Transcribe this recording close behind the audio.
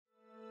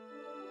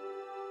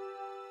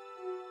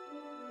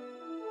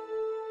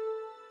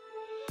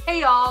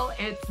Hey y'all,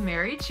 it's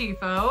Mary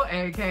Chieffo,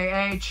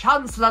 aka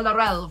Chancellor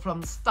Lorel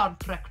from Star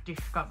Trek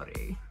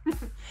Discovery.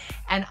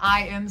 And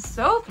I am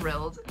so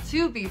thrilled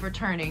to be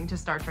returning to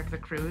Star Trek The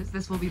Cruise.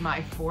 This will be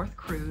my 4th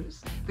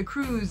cruise. The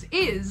cruise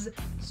is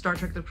Star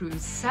Trek The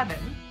Cruise 7,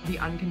 The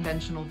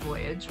Unconventional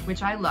Voyage,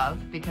 which I love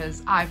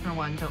because I, for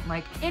one, don't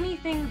like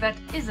anything that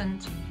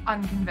isn't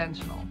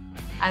unconventional.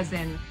 As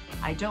in,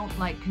 I don't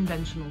like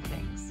conventional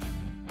things.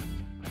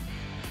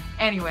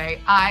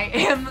 Anyway, I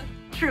am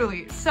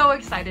truly so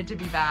excited to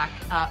be back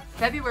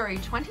February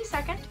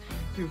 22nd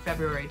through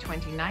February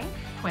 29th,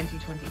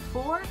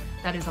 2024.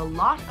 That is a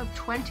lot of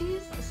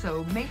 20s,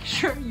 so make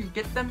sure you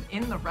get them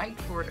in the right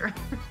order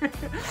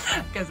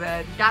because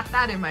I got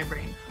that in my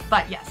brain.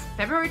 But yes,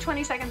 February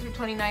 22nd through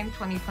 29th,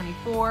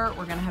 2024,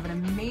 we're gonna have an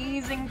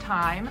amazing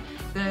time.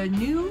 The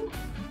new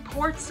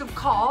ports of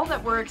call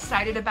that we're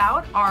excited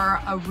about are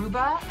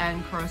Aruba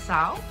and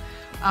Curacao.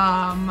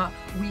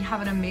 We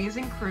have an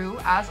amazing crew,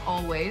 as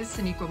always.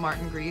 Sonequa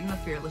Martin-Green, the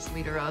fearless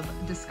leader of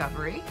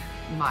Discovery,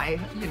 my,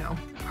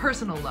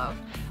 personal love,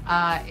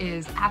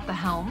 is at the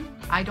helm.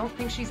 I don't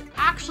think she's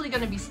actually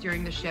going to be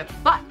steering the ship,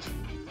 but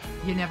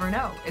you never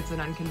know. It's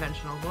an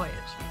unconventional voyage.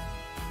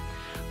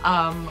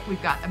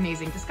 We've got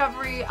amazing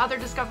Discovery, other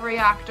Discovery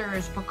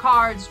actors,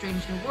 Picard,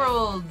 Strange New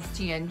Worlds,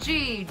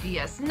 TNG,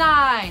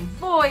 DS9,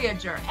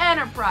 Voyager,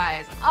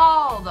 Enterprise,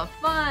 all the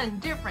fun,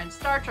 different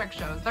Star Trek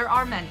shows. There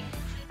are many.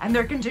 And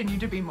there continue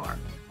to be more.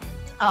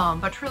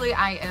 But truly,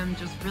 I am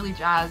just really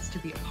jazzed to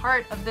be a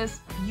part of this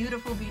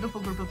beautiful, beautiful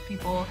group of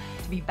people,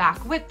 to be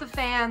back with the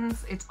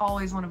fans. It's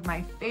always one of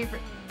my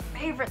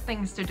favorite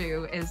things to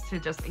do, is to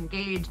just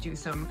engage, do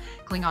some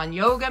Klingon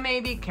yoga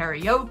maybe,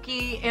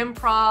 karaoke,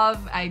 improv.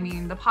 I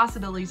mean, the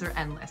possibilities are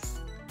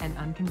endless and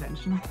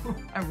unconventional.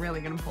 I'm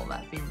really gonna pull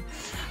that theme.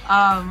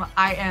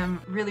 I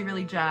am really,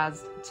 really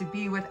jazzed to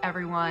be with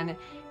everyone.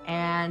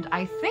 And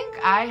I think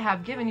I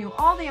have given you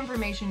all the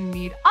information you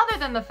need, other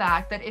than the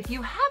fact that if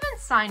you haven't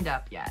signed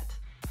up yet,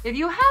 if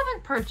you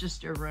haven't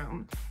purchased your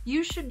room,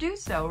 you should do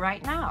so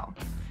right now.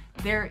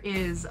 There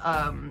is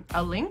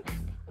a link,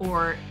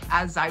 or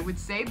as I would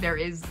say,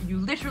 you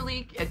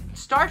literally, at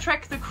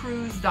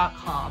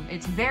StarTrekTheCruise.com.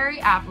 It's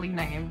very aptly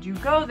named. You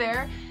go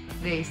there,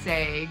 they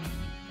say,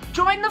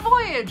 join the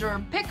voyage,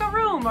 or pick a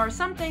room, or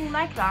something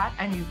like that,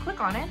 and you click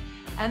on it,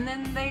 and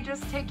then they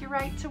just take you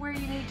right to where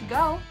you need to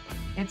go.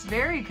 It's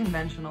very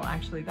conventional,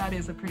 actually. That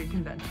is a pretty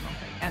conventional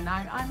thing, and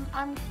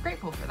I'm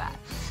grateful for that.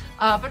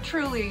 But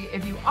truly,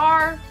 if you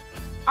are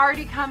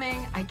already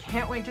coming, I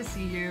can't wait to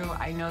see you.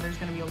 I know there's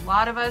going to be a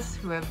lot of us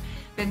who have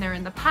been there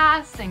in the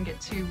past and get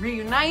to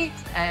reunite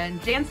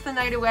and dance the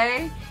night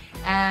away.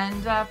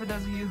 And for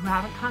those of you who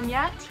haven't come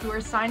yet, who are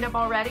signed up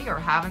already or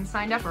haven't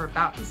signed up or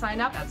about to sign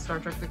up at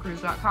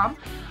StarTrekTheCruise.com,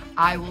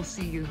 I will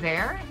see you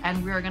there,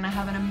 and we're going to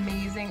have an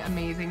amazing,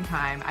 amazing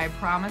time. I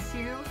promise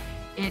you.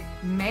 It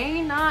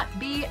may not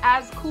be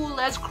as cool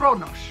as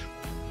Kronos,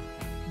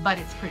 but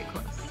it's pretty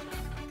close.